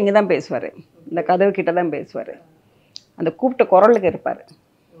ஃபோன் கூட இங்கே தான் பேசுவார், இந்த கதவு கிட்ட தான் பேசுவார். அந்த கூப்பிட்ட குரலுக்கு இருப்பார்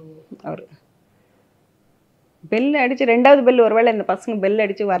அவர். பெல் அடித்து 2வது பெல், ஒரு வேளை இந்த பசங்க பெல்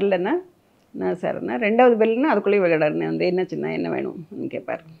அடித்து வரலன்னா நான் சார்னா 2வது பெல்லுன்னா அதுக்குள்ளேயே விளையாடுறேன் வந்து என்ன சின்ன என்ன வேணும்னு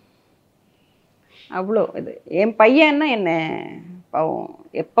கேட்பார். அவ்வளோ இது. என் பையன்னா என்ன பாவம்,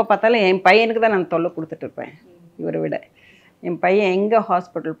 எப்போ பார்த்தாலும் என் பையனுக்கு தான் நான் தொல்லை கொடுத்துட்ருப்பேன் இவரை விட. என் பையன் எங்கே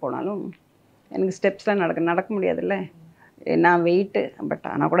ஹாஸ்பிட்டல் போனாலும் எனக்கு ஸ்டெப்ஸ்லாம் நடக்க முடியாதுல்ல, நான் வெயிட்டு. பட்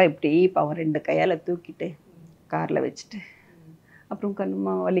ஆனால் கூட இப்படி பாவம் 2 கையால் தூக்கிட்டு காரில் வச்சுட்டு, அப்புறம்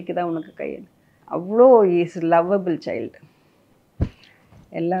கண்ணுமா வலிக்குதா உனக்கு கையில். அவ்வளோ இஸ் லவ்வபிள் சைல்டு.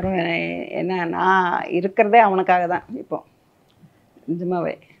 எல்லோரும் என்ன நான் இருக்கிறதே அவனுக்காக தான் இப்போ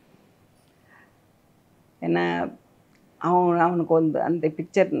நிஜமாவே. ஏன்னா அவனுக்கு வந்து அந்த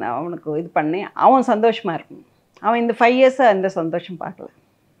பிக்சர் அவனுக்கு இது பண்ணி அவன் சந்தோஷமாக இருக்கும். அவன் இந்த 5 இயர்ஸாக அந்த சந்தோஷம் பார்க்கல.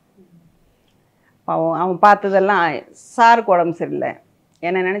 அவன் பார்த்ததெல்லாம் சாருக்கு உடம்பு சரியில்லை,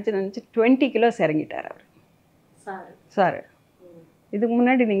 என்னை நினச்சி 20 கிலோஸ் இறங்கிட்டார் அவர் சார். இதுக்கு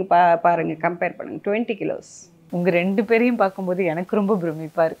முன்னாடி நீங்கள் பாருங்கள், கம்பேர் பண்ணுங்கள், 20 கிலோஸ். உங்கள் 2 பேரையும் பார்க்கும்போது எனக்கு ரொம்ப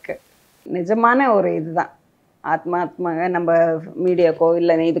பிரமிப்பாக இருக்குது. நிஜமான ஒரு இதுதான், ஆத்மாத்மாக நம்ம மீடியாக்கோ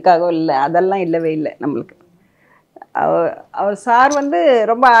இல்லை இதுக்காகவோ இல்லை, அதெல்லாம் இல்லவே இல்லை நம்மளுக்கு. அவர் சார் வந்து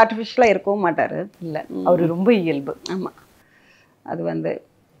ரொம்ப ஆர்டிஃபிஷியலாக இருக்கவும் மாட்டார். இல்லை, அவர் ரொம்ப இயல்பு. ஆமாம். அது வந்து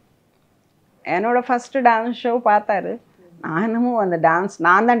என்னோடய ஃபஸ்ட்டு டான்ஸ் ஷோ பார்த்தாரு. நானும் அந்த டான்ஸ்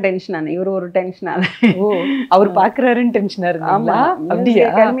நான் தான் டென்ஷன் ஆனேன், இவர் ஒரு டென்ஷன் ஆனேன். ஓ, அவர் பார்க்குறாருன்னு டென்ஷனாக இருந்தா? அப்படியா?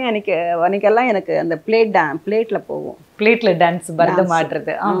 அன்னைக்கெல்லாம் எனக்கு அந்த பிளேட்டில் போகும், பிளேட்டில் டான்ஸ் பரதம்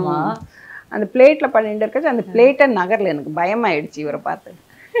ஆடுறது. ஆமாம், அந்த பிளேட்டில் பண்ணிட்டு இருக்காச்சு, அந்த பிளேட்டை நகரில் எனக்கு பயமாயிடுச்சு இவரை பார்த்து.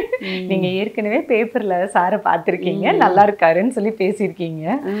 நீங்கள் ஏற்கனவே பேப்பரில் சாரை பார்த்துருக்கீங்க, நல்லா இருக்காருன்னு சொல்லி பேசியிருக்கீங்க.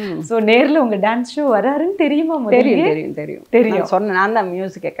 ஸோ நேரில் உங்கள் டான்ஸ் ஷோ வராருன்னு தெரியுமா? தெரியும் தெரியும் தெரியும் சொன்னேன். நான் தான்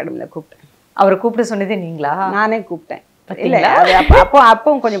மியூசிக் அகாடமியில் கூப்பிட்டேன். அவரை கூப்பிட சொன்னதே நீங்களா? நானே கூப்பிட்டேன். இல்லை, அது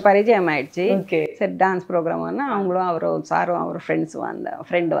அப்பவும் கொஞ்சம் பரிச்சயம் ஆயிடுச்சு. சரி டான்ஸ் ப்ரோக்ராம் வந்தால் அவங்களும் அவரும் சாரும் அவர்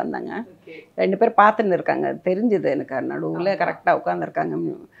ஃப்ரெண்டு வந்தாங்க. 2 பேர் பார்த்துன்னு இருக்காங்க, தெரிஞ்சுது எனக்கு. நடுவில் கரெக்டாக உட்காந்துருக்காங்க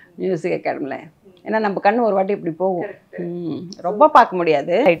மியூசிக் அகாடமியில். ஏன்னா நம்ம கண்ணு ஒரு வாட்டி இப்படி போகும், ரொம்ப பார்க்க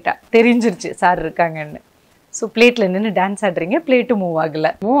முடியாது. ரைட்டாக தெரிஞ்சிருச்சு சார் இருக்காங்கன்னு. ஸோ பிளேட்டில் நின்று டான்ஸ் ஆடுறீங்க, பிளேட்டும் மூவ்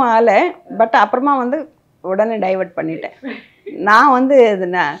ஆகலை. பட் அப்புறமா வந்து உடனே டைவர்ட் பண்ணிட்டேன். நான் வந்து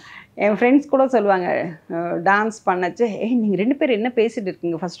என் ஃப்ரெண்ட்ஸ் கூட சொல்லுவாங்க டான்ஸ் பண்ணச்சு, நீங்கள் 2 பேர் என்ன பேசிகிட்டு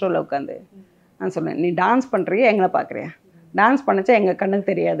இருக்கீங்க ஃபஸ்ட் ரோவில் உட்காந்து. நான் சொன்னேன், நீ டான்ஸ் பண்ணுறியா எங்களை பார்க்குறியா? டான்ஸ் பண்ணச்சா எங்கள் கண்ணுக்கு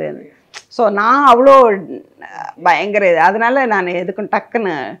தெரியாது. ஸோ நான் அவ்வளோ பயங்கர அதனால் நான் எதுக்கும்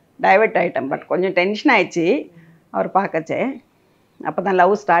டக்குன்னு டைவர்ட் ஆகிட்டேன். பட் கொஞ்சம் டென்ஷன் ஆயிடுச்சு அவர் பார்க்கச்சே. அப்போ தான்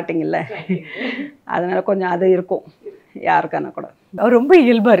லவ் ஸ்டார்டிங் இல்லை, அதனால் கொஞ்சம் அது இருக்கும் யாருக்கான கூட. அவர் ரொம்ப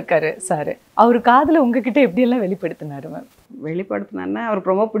இயல்பாக இருக்காரு சார். அவர் காதில் உங்ககிட்ட எப்படியெல்லாம் வெளிப்படுத்தினாரு மேம்? வெளிப்படுத்தினாருன்னா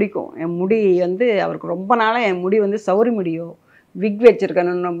அவருக்கு ரொம்ப பிடிக்கும். என் முடி வந்து அவருக்கு ரொம்ப நாளாக என் முடி வந்து சௌரி முடியோ விக்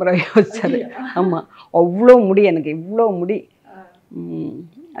வச்சுருக்கணும்னு ரொம்ப யோசிச்சாரு. ஆமாம், அவ்வளோ முடி, எனக்கு இவ்வளோ முடி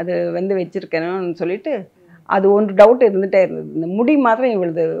அது வந்து வச்சுருக்கணும்னு சொல்லிட்டு அது ஒன்று டவுட் இருந்துகிட்டே இருந்தது. இந்த முடி மாத்திரம்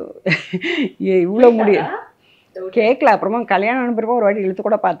இவ்வளவு இவ்வளோ முடி கேட்கல. அப்புறமா கல்யாணம் அனுப்புறப்போ ஒரு வாட்டி இழுத்து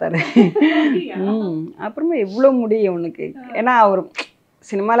கூட பார்த்தாரு. அப்புறமா இவ்வளோ முடியும் உனக்கு. ஏன்னா அவர்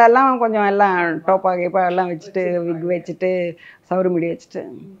சினிமாலெல்லாம் கொஞ்சம் எல்லாம் டோப்பா கேப்பா எல்லாம் வச்சுட்டு விக் வச்சுட்டு சவுரி முடி வச்சுட்டு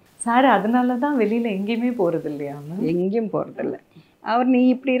சார் அதனால தான் வெளியில் எங்கேயுமே போகிறது இல்லையா? எங்கேயும் போகிறதில்ல. அவர் நீ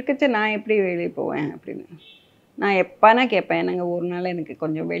இப்படி இருக்கச்ச நான் எப்படி வெளியே போவேன் அப்படின்னு நான் எப்போனா கேட்பேன். என்னங்க ஒரு நாள் எனக்கு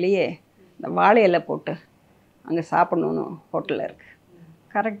கொஞ்சம் வெளியே இந்த வாழை இலை போட்டு அங்கே சாப்பிட்ணுன்னு ஹோட்டலில் இருக்குது.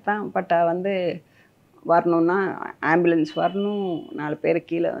 கரெக்ட் தான். பட் வந்து வரணுன்னா ஆம்புலன்ஸ் வரணும், 4 பேர்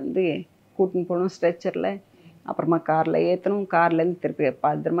கீழே வந்து கூட்டின்னு போகணும் ஸ்ட்ரெச்சரில், அப்புறமா காரில் ஏற்றணும், கார்லேருந்து திருப்பி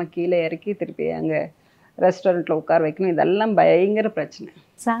பத்திரமா கீழே இறக்கி திருப்பி அங்கே ரெஸ்டாரண்ட்டில் உட்கார வைக்கணும். இதெல்லாம் பயங்கர பிரச்சனை.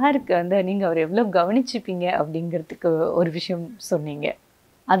 சாருக்கு வந்து நீங்கள் அவர் எவ்வளோ கவனிச்சுப்பீங்க அப்படிங்கிறதுக்கு ஒரு விஷயம் சொன்னீங்க,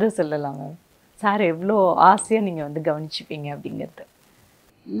 அது சொல்லலாம் மேம். சார் எவ்வளோ ஆசையாக நீங்கள் வந்து கவனிச்சுப்பீங்க அப்படிங்கிறது.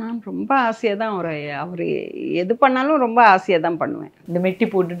 நான் ரொம்ப ஆசையாக தான் அவர் எது பண்ணாலும் ரொம்ப ஆசையாக தான் பண்ணுவேன். இந்த மெட்டி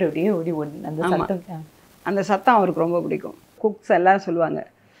போட்டுட்டு அப்படியே ஓடி அந்த சத்தம், அந்த சத்தம் அவருக்கு ரொம்ப பிடிக்கும். குக்ஸ் எல்லாம் சொல்லுவாங்க,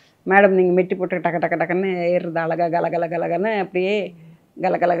 மேடம் நீங்கள் மெட்டி போட்டு டக்கு டக்கு டக்குன்னு ஏறுறது அழகா கலகலன்னு அப்படியே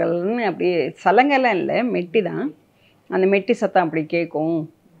கலகலகலன்னு அப்படியே சலங்கெல்லாம் இல்லை, மெட்டி தான். அந்த மெட்டி சத்தம் அப்படி கேட்கும்.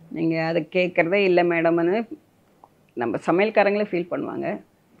 நீங்கள் அதை கேட்குறதே இல்லை மேடம்னு நம்ம சமையல்காரங்களே ஃபீல் பண்ணுவாங்க.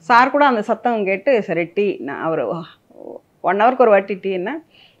 சார் கூட அந்த சத்தம் கேட்டு சரி டீ நான் அவர் 1 ஹவருக்கு ஒரு வாட்டி டீன்னா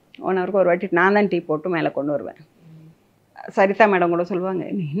 1 ஹவருக்கு ஒரு வாட்டி நான் தான் டீ போட்டு மேலே கொண்டு வருவேன். சரிதா மேடம் கூட சொல்லுவாங்க,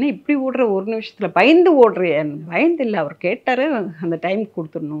 நீ என்ன இப்படி ஓடுற ஒரு நிமிஷத்தில் பயந்து ஓடுறிய? பயந்து இல்லை, அவர் கேட்டார் அந்த டைமுக்கு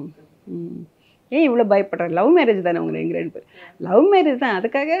கொடுத்துடணும். ஏன் இவ்வளோ பயப்படுற? லவ் மேரேஜ் தானே உங்களை எங்கள் 2 பேர். லவ் மேரேஜ் தான்,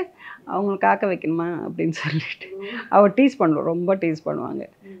 அதுக்காக அவங்களை காக்க வைக்கணுமா அப்படின்னு சொல்லிட்டு அவள் டீஸ் பண்ணுவோம், ரொம்ப டீஸ் பண்ணுவாங்க.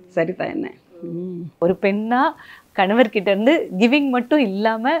 சரிதா என்ன ஒரு பெண்ணா கணவர்கிட்ட இருந்து கிவிங் மட்டும்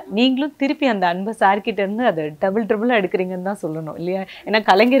இல்லாம நீங்களும் திருப்பி அந்த அன்பை சார்கிட்ட இருந்து அதை டபுள் எடுக்கிறீங்கன்னு தான் சொல்லணும் இல்லையா? ஏன்னா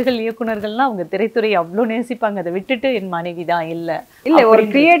கலைஞர்கள் இயக்குனர்கள்லாம் அவங்க திரைத்துறை அவ்வளோ நேசிப்பாங்க, அதை விட்டுட்டு என் மனைவி தான் இல்லை. ஒரு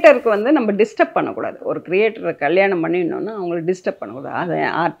கிரியேட்டருக்கு வந்து நம்ம டிஸ்டர்ப் பண்ணக்கூடாது. ஒரு கிரியேட்டரை கல்யாணம் பண்ணிடணும்னா அவங்களை டிஸ்டர்ப் பண்ணக்கூடாது. அது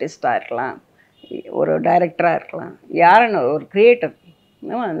ஆர்டிஸ்டாக இருக்கலாம், ஒரு டைரக்டராக இருக்கலாம், யாருன்னு ஒரு கிரியேட்டர்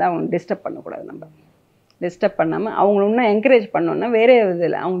வந்து அவங்க டிஸ்டர்ப் பண்ணக்கூடாது. நம்ம டிஸ்டர்ப் பண்ணாமல் அவங்கள இன்னும் என்கரேஜ் பண்ணோன்னா வேறே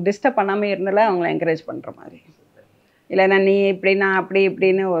இதில் அவங்க டிஸ்டர்ப் பண்ணாமல் இருந்தாலும் அவங்கள என்கரேஜ் பண்ணுற மாதிரி. இல்லைன்னா நீ இப்படி நான் அப்படி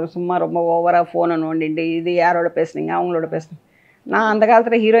இப்படின்னு ஒரு சும்மா ரொம்ப ஓவராக ஃபோனை நோண்டிட்டு இது யாரோட பேசுனீங்க அவங்களோட பேசுனீங்க. நான் அந்த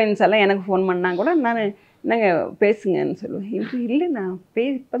காலத்தில் ஹீரோயின்ஸ் எல்லாம் எனக்கு ஃபோன் பண்ணால் கூட நான் என்னங்க பேசுங்கன்னு சொல்லுவேன். இல்லை நான்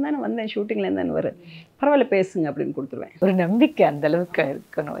இப்போ தானே வந்தேன் ஷூட்டிங்லேருந்து தானே வரும், பரவாயில்ல பேசுங்க அப்படின்னு கொடுத்துருவேன். ஒரு நம்பிக்கை அந்த அளவுக்கு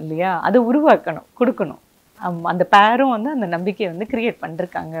இருக்கணும் இல்லையா? அதை உருவாக்கணும், கொடுக்கணும். அந்த பேரும் வந்து அந்த நம்பிக்கையை வந்து கிரியேட்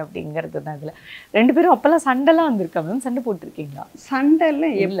பண்ணிருக்காங்க அப்படிங்கிறது தான் இதில். 2 பேரும் அப்போல்லாம் சண்டைலாம் வந்திருக்கா மேம்? சண்டை போட்டிருக்கீங்களா?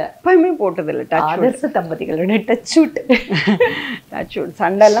 சண்டைலாம் இல்லை, எப்பயுமே போட்டதில்லை. ஆதர்ச தம்பதிகளோட டச் ஷூட்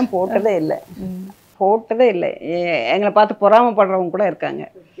சண்டைலாம் போட்டதே இல்லை, போட்டதே இல்லை. எங்களை பார்த்து பொறாமப்படுறவங்க கூட இருக்காங்க.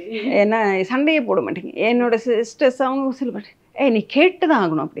 ஏன்னா சண்டையே போட மாட்டேங்க. என்னோட சிஸ்டர்ஸ் அவங்க சொல்ல மாட்டேன், நீ கேட்டு தான்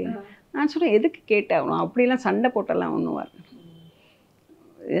ஆகணும் அப்படின்னு. நான் சொல்கிறேன், எதுக்கு கேட்டு ஆகணும்? அப்படிலாம் சண்டை போட்டெல்லாம் ஒன்றும் வரணும்,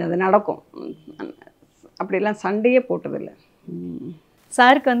 அது நடக்கும். அப்படிலாம் சண்டையே போட்டதில்லை.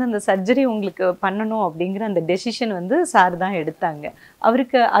 சாருக்கு வந்து அந்த சர்ஜரி உங்களுக்கு பண்ணணும் அப்படிங்கிற அந்த டெசிஷன் வந்து சார் தான் எடுத்தாங்க.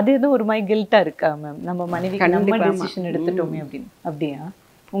 அவருக்கு அது எதுவும் ஒரு மாதிரி கில்ட்டாக இருக்கா மேம்? நம்ம மனைவி நம்ம டெசிஷன் எடுத்துட்டோமே அப்படின்னு. அப்படியா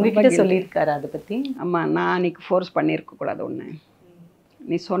உங்ககிட்ட சொல்லியிருக்காரு அதை பற்றி? ஆமாம், நான் அன்றைக்கி ஃபோர்ஸ் பண்ணியிருக்கக்கூடாது ஒன்று,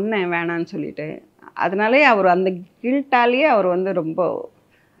 நீ சொன்னேன் வேணான்னு சொல்லிட்டு. அதனாலே அவர் அந்த கில்ட்டாலேயே அவர் வந்து ரொம்ப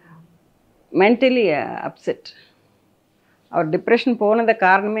மென்டலி அப்செட். அவர் டிப்ரெஷன் போனது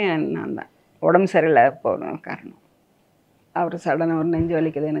காரணமே நான் தான், உடம்பு சரியில்லை போன காரணம். அவர் சடனாக ஒரு நெஞ்சு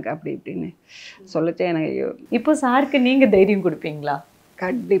வலிக்குது எனக்கு அப்படி இப்படின்னு சொல்லச்சே எனக்கு. இப்போ சாருக்கு நீங்கள் தைரியம் கொடுப்பீங்களா?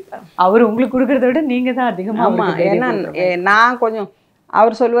 கண்டிப்பாக. அவர் உங்களுக்கு கொடுக்குறத விட நீங்கள் தான் அதிகமாக. ஆமாம், ஏன்னா நான் கொஞ்சம்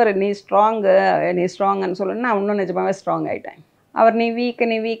அவர் சொல்லுவார் நீ ஸ்ட்ராங்குன்னு சொல்லணும்னா நான் இன்னும் நிஜமாகவே ஸ்ட்ராங் ஆகிட்டேன். அவர் நீ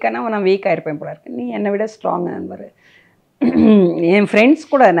வீக்கானா நான் வீக்காக இருப்பேன் போல இருக்கு, நீ என்னை விட ஸ்ட்ராங்குன்னு. என்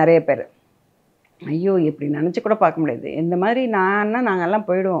ஃப்ரெண்ட்ஸ் கூட நிறைய பேர் ஐயோ இப்படி நினச்சி கூட பார்க்க முடியாது. இந்த மாதிரி நாங்கள்லாம்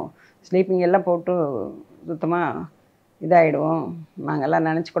போயிடுவோம், ஸ்லீப்பிங் எல்லாம் போட்டு சுத்தமாக இதாகிடுவோம், நாங்கள்லாம்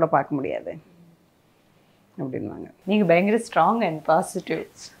நினச்சி கூட பார்க்க முடியாது அப்படின்வாங்க. நீங்கள் பயங்கர ஸ்ட்ராங் அண்ட் பாசிட்டிவ்,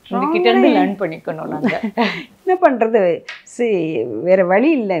 உங்ககிட்ட இருந்து லேர்ன் பண்ணிக்கணும் நாங்கள். என்ன பண்ணுறது, வேறு வழி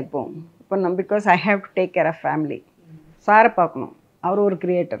இல்லை இப்போ நம்ம because I have to take care of family. சாரை பார்க்கணும், அவர் ஒரு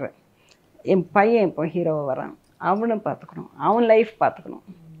கிரியேட்டரு. என் பையன் இப்போ ஹீரோவை வரான், அவனும் பார்த்துக்கணும், அவன் லைஃப் பார்த்துக்கணும்.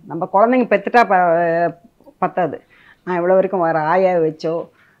 நம்ம குழந்தைங்க பெற்றுட்டா பத்தாது. நான் இவ்வளோ வரைக்கும் வர ஆயா வச்சோ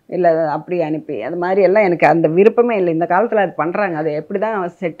இல்லை அப்படி அனுப்பி அது மாதிரி எல்லாம் எனக்கு அந்த விருப்பமே இல்லை. இந்த காலத்தில் அது பண்ணுறாங்க, அது எப்படி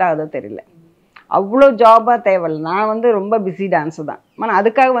தான் செட் ஆகுதோ தெரியல. அவ்வளோ ஜாபாக தேவையில்லை. நான் வந்து ரொம்ப பிஸி டான்ஸு தான். ஆனால்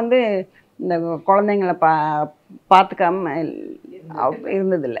அதுக்காக வந்து இந்த குழந்தைங்கள பார்த்துக்காம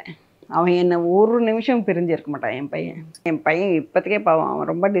இருந்ததில்லை. அவன் என்னை ஒரு நிமிஷம் பிரிஞ்சிருக்க மாட்டான். என் பையன் இப்போதைக்கே பாவம்,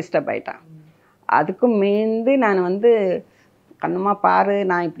 அவன் ரொம்ப டிஸ்டர்ப் ஆகிட்டான். அதுக்கும் மீந்து நான் வந்து கண்ணுமா பாரு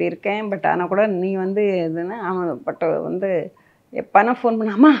நான் இப்படி இருக்கேன், பட் ஆனால் கூட நீ வந்து இதுன்னா அவன் பட் வந்து எப்போனா ஃபோன்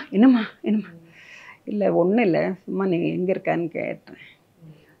பண்ண அம்மா என்னம்மா இல்லை ஒன்றும் இல்லை சும்மா நீங்கள் எங்கே இருக்கான்னு கேட்டேன்.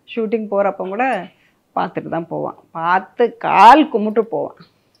 ஷூட்டிங் போகிறப்ப கூட பார்த்துட்டு தான் போவான், பார்த்து கால் கும்பிட்டு போவான்.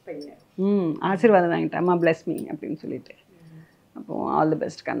 ஆசீர்வாதம் வாங்கிட்டேன், அம்மா பிளஸ் மீ அப்படின்னு சொல்லிட்டு. அப்போது ஆல் தி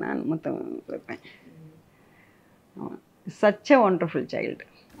பெஸ்ட் கண்ணான்னு மொத்தம் வைப்பேன். Such a wonderful child.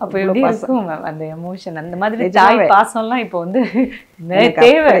 அப்போ எப்படி இருக்கும் மேம் அந்த எமோஷன்? அந்த மாதிரி தாய் பாசம்லாம் இப்போ வந்து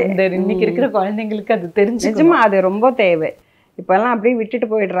தேவை, இந்த இன்னைக்கு இருக்கிற குழந்தைங்களுக்கு அது தெரிஞ்சு. நிஜமா அது ரொம்ப தேவை. இப்போல்லாம் அப்படியே விட்டுட்டு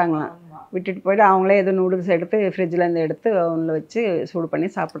போயிடுறாங்களாம். விட்டுட்டு போயிட்டு அவங்களே எதுவும் நூடுல்ஸ் எடுத்து ஃப்ரிட்ஜிலேருந்து எடுத்து அவங்கள வச்சு சூடு பண்ணி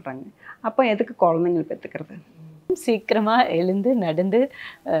சாப்பிட்றாங்க. அப்போ எதுக்கு குழந்தைங்களை பெற்றுக்கிறது? சீக்கிரமாக எழுந்து நடந்து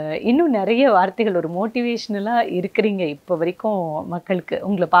இன்னும் நிறைய வார்த்தைகள் ஒரு மோட்டிவேஷ்னலாக இருக்கிறீங்க இப்போ வரைக்கும் மக்களுக்கு.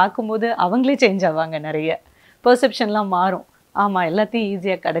 உங்களை பார்க்கும்போது அவங்களே சேஞ்ச் ஆவாங்க, நிறைய பெர்செப்ஷன்லாம் மாறும். ஆமாம் எல்லாத்தையும்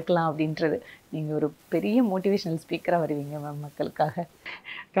ஈஸியாக கிடக்கலாம் அப்படின்றது. நீங்கள் ஒரு பெரிய மோட்டிவேஷனல் ஸ்பீக்கராக வருவீங்க மேம் மக்களுக்காக.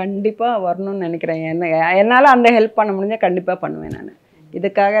 கண்டிப்பாக வரணும்னு நினைக்கிறேன். என்னால் அந்த ஹெல்ப் பண்ண முடிஞ்சால் கண்டிப்பாக பண்ணுவேன். நான்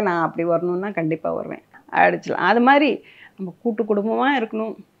இதுக்காக நான் அப்படி வரணுன்னா கண்டிப்பாக வருவேன், அடிச்சலாம். அது மாதிரி நம்ம கூட்டு குடும்பமாக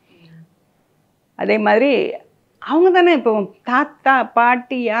இருக்கணும். அதே மாதிரி அவங்க தானே இப்போ தாத்தா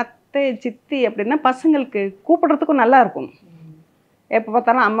பாட்டி அத்தை சித்தி அப்படின்னா பசங்களுக்கு கூப்பிடுறதுக்கும் நல்லாயிருக்கும். எப்போ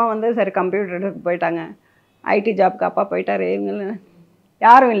பார்த்தாலும் அம்மா வந்து சரி கம்ப்யூட்டர் எடுத்து போயிட்டாங்க, ஐடி ஜாப்க்கு அப்பா போயிட்டாரு, இவங்க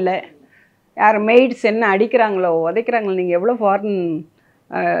யாரும் இல்லை. யார் மெய்ட்ஸ் என்ன அடிக்கிறாங்களோ உதைக்கிறாங்களோ, நீங்கள் எவ்வளோ ஃபாரின்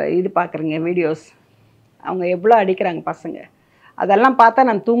இது பார்க்குறீங்க வீடியோஸ், அவங்க எவ்வளோ அடிக்கிறாங்க பசங்க, அதெல்லாம் பார்த்தா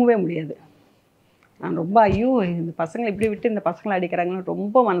நான் தூங்கவே முடியாது. நான் ரொம்ப ஐயோ இந்த பசங்களை இப்படி விட்டு இந்த பசங்களை அடிக்கிறாங்கன்னு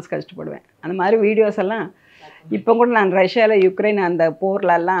ரொம்ப மனசு கஷ்டப்படுவேன். அந்த மாதிரி வீடியோஸ் எல்லாம் இப்போ கூட நான் ரஷ்யாவில் யுக்ரைன் அந்த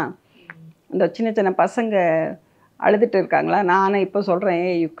போர்லெல்லாம் இந்த சின்ன சின்ன பசங்க அழுதுட்டு இருக்காங்களா, நானும் இப்போ சொல்கிறேன்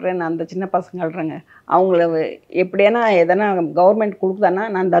யுக்ரைன் அந்த சின்ன பசங்க அழுறாங்க, அவங்கள எப்படியானா எதனா கவர்மெண்ட் கொடுக்குதானா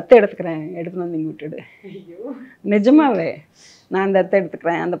நான் தத்து எடுத்துக்கிறேன், எடுத்துன்னு வந்து இங்கே விட்டுடு, நிஜமாவே நான் தத்து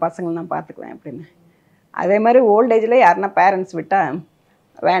எடுத்துக்கிறேன், அந்த பசங்களை நான் பார்த்துக்குவேன் அப்படின்னு. அதே மாதிரி ஓல்டேஜில் யாருன்னா பேரண்ட்ஸ் விட்டால்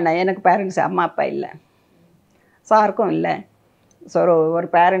வேண்டாம், எனக்கு பேரண்ட்ஸ் அம்மா அப்பா இல்லை, சாருக்கும் இல்லை, ஸோ ஒரு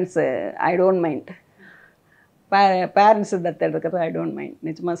parents I don't mind, parents தத்து எடுக்கிறது ஐ டோன்ட் மைண்ட்,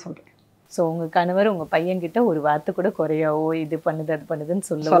 நிஜமாக சொல்கிறேன். ஸோ உங்கள் கணவர் உங்கள் பையன்கிட்ட ஒரு வார்த்தை கூட குறையாவோ இது பண்ணுது அது பண்ணுதுன்னு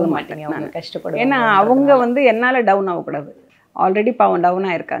சொல்ல மாட்டேங்க, அவங்க கஷ்டப்படுவாங்க. ஏன்னா அவங்க வந்து என்னால் டவுன் ஆகக்கூடாது, ஆல்ரெடி பாவம் டவுன்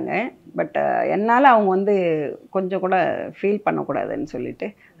ஆகிருக்காங்க, பட் என்னால் அவங்க வந்து கொஞ்சம் கூட ஃபீல் பண்ணக்கூடாதுன்னு சொல்லிட்டு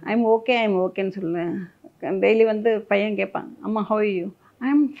ஐம் ஓகேன்னு சொல்லுவேன். டெய்லி வந்து பையன் கேட்பான், அம்மா ஹவ் யூ,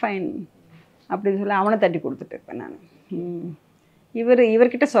 ஐம் ஃபைன் அப்படின்னு சொல்லி அவனை தட்டி கொடுத்துட்டு இருப்பேன் நான்.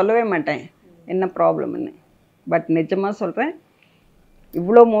 இவர்கிட்ட சொல்லவே மாட்டேன் என்ன ப்ராப்ளம்னு, பட் நிஜமாக சொல்கிறேன்,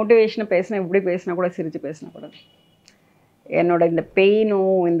 இவ்வளோ மோட்டிவேஷனை பேசினா இப்படி பேசினா கூட சிரித்து பேசினா கூட என்னோட இந்த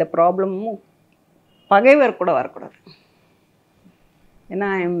பெயினும் இந்த ப்ராப்ளமும் பகைவர் கூட வரக்கூடாது. ஏன்னா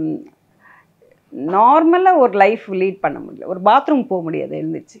நார்மலாக ஒரு லைஃப் லீட் பண்ண முடியல, ஒரு பாத்ரூம் போக முடியாது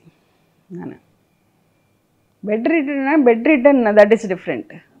எழுந்துச்சு, நான் bed return that is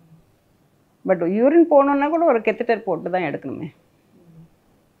different. But urine போகணுன்னா கூட ஒரு கெத்தட்டர் போட்டு தான் எடுக்கணுமே.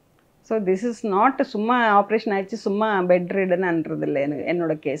 ஸோ திஸ் இஸ் நாட் சும்மா ஆப்ரேஷன் ஆகிடுச்சு சும்மா பெட் ரிடன்ன்றது இல்லை.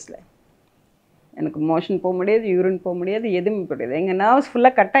 என்னோட கேஸில் எனக்கு மோஷன் போக முடியாது, யூரின் போக முடியாது, எதுவுமே முடியாது. எங்கள் நர்வ்ஸ்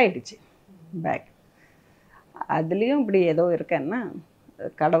ஃபுல்லாக கட் ஆகிடுச்சு பேக். அதுலேயும் இப்படி ஏதோ இருக்கேன்னா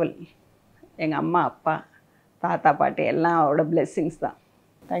கடவுள், எங்கள் அம்மா அப்பா தாத்தா பாட்டி எல்லாம் அவரோட பிளெஸ்ஸிங்ஸ் தான்.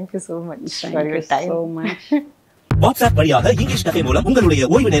 Thank you so much. So much. WhatsApp வழியாக இங்கிலீஷ் கஃபே மூலம் உங்களுடைய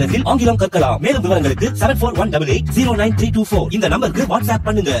ஓய்வு நேரத்தில் ஆங்கிலம் கற்கலாம். மேலும் விவரங்களுக்கு 7418809324 இந்த நம்பருக்கு வாட்ஸ்அப்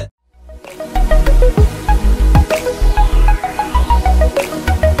பண்ணுங்க.